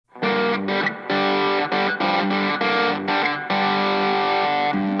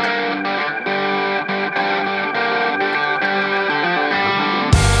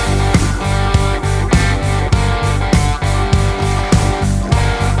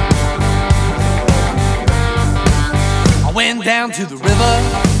went down to the river,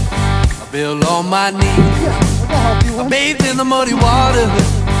 I fell on my knees. I bathed in the muddy water,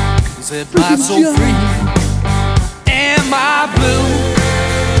 set my soul free. And my blue,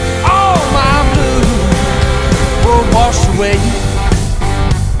 all my blue, were washed away.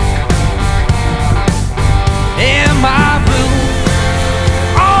 And my blue,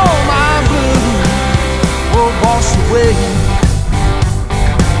 all my blue, were washed away.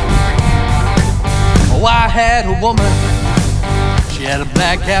 Oh, I had a woman, she had a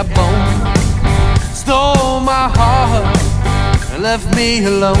black cat bone, stole my heart and left me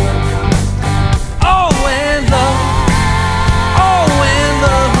alone. Oh, and love,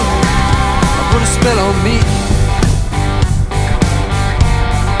 put a spell on me.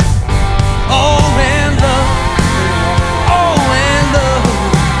 Oh, and love,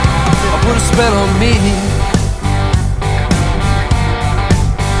 put a spell on me.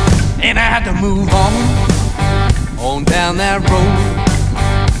 And I had to move on down that road.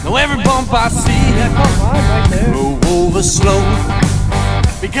 Now every bump I see, roll over slow,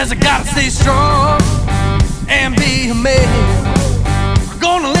 because I gotta stay strong and be a man. I'm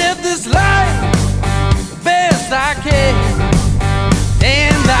gonna live this life the best I can.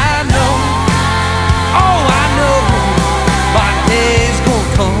 And I know, oh I know, my day's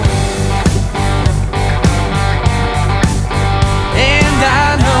gonna come. And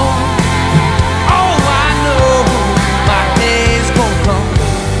I know, oh I know, my day's gonna come.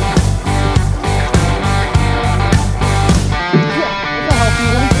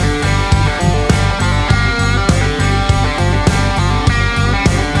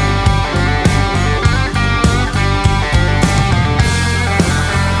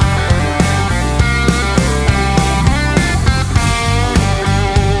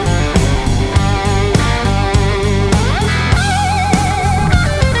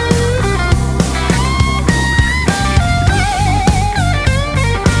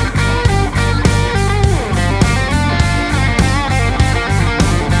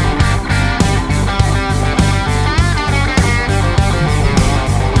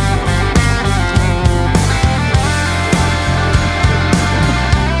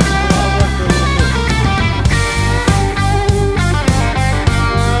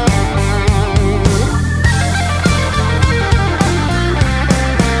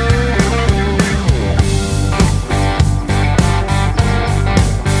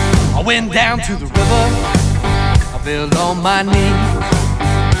 I went down to the river, I fell on my knees.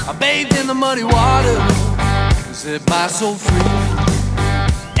 I bathed in the muddy water, set my soul free.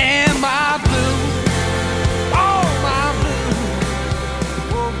 And my blue, all my blue,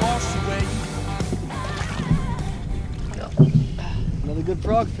 were washed away. Another good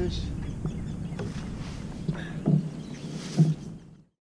frogfish.